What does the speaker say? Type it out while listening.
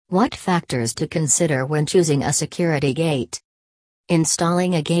What factors to consider when choosing a security gate?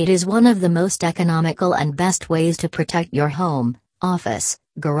 Installing a gate is one of the most economical and best ways to protect your home, office,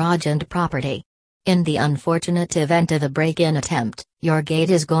 garage and property. In the unfortunate event of a break-in attempt, your gate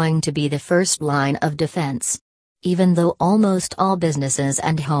is going to be the first line of defense. Even though almost all businesses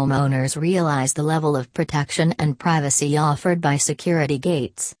and homeowners realize the level of protection and privacy offered by security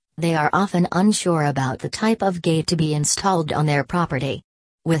gates, they are often unsure about the type of gate to be installed on their property.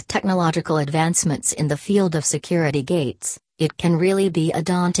 With technological advancements in the field of security gates, it can really be a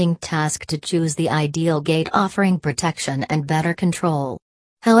daunting task to choose the ideal gate offering protection and better control.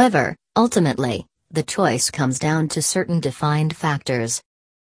 However, ultimately, the choice comes down to certain defined factors.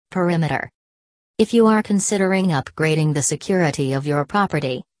 Perimeter. If you are considering upgrading the security of your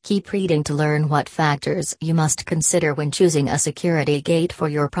property, keep reading to learn what factors you must consider when choosing a security gate for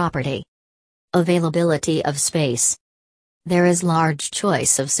your property. Availability of space. There is large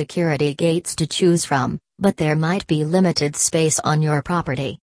choice of security gates to choose from, but there might be limited space on your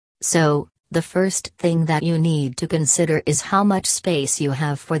property. So, the first thing that you need to consider is how much space you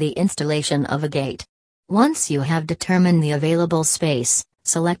have for the installation of a gate. Once you have determined the available space,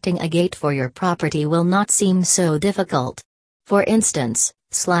 selecting a gate for your property will not seem so difficult. For instance,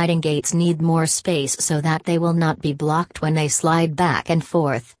 sliding gates need more space so that they will not be blocked when they slide back and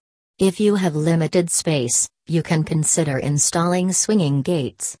forth. If you have limited space, you can consider installing swinging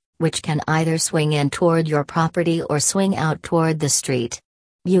gates, which can either swing in toward your property or swing out toward the street.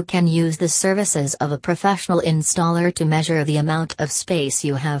 You can use the services of a professional installer to measure the amount of space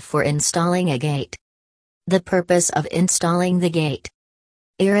you have for installing a gate. The purpose of installing the gate.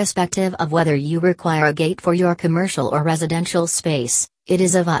 Irrespective of whether you require a gate for your commercial or residential space, it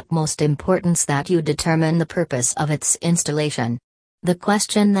is of utmost importance that you determine the purpose of its installation. The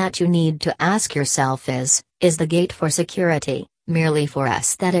question that you need to ask yourself is the gate for security, merely for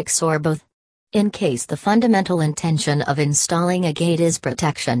aesthetics, or both? In case the fundamental intention of installing a gate is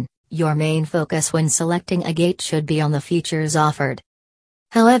protection, your main focus when selecting a gate should be on the features offered.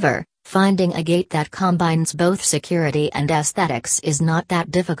 However, finding a gate that combines both security and aesthetics is not that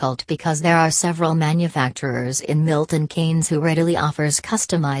difficult because there are several manufacturers in Milton Keynes who readily offers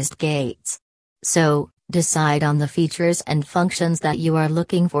customized gates. So, decide on the features and functions that you are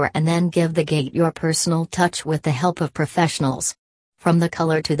looking for and then give the gate your personal touch with the help of professionals. From the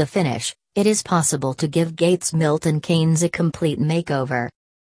color to the finish, it is possible to give Gates Milton Keynes a complete makeover.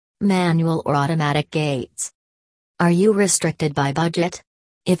 Manual or automatic gates. Are you restricted by budget?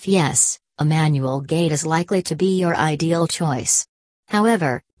 If yes, a manual gate is likely to be your ideal choice.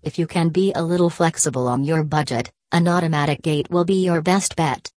 However, if you can be a little flexible on your budget, an automatic gate will be your best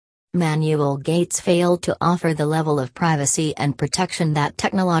bet. Manual gates fail to offer the level of privacy and protection that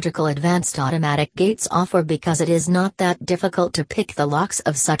technological advanced automatic gates offer because it is not that difficult to pick the locks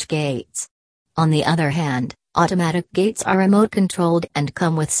of such gates. On the other hand, automatic gates are remote controlled and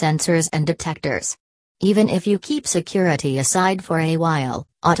come with sensors and detectors. Even if you keep security aside for a while,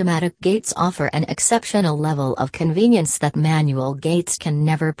 automatic gates offer an exceptional level of convenience that manual gates can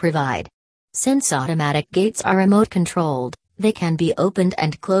never provide. Since automatic gates are remote controlled, they can be opened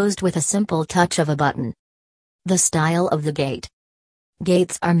and closed with a simple touch of a button. The style of the gate.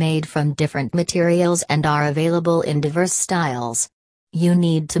 Gates are made from different materials and are available in diverse styles. You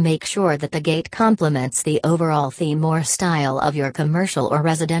need to make sure that the gate complements the overall theme or style of your commercial or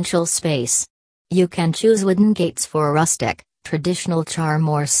residential space. You can choose wooden gates for a rustic, traditional charm,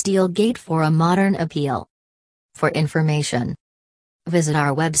 or steel gate for a modern appeal. For information, visit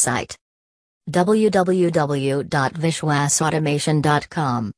our website www.vishwasautomation.com.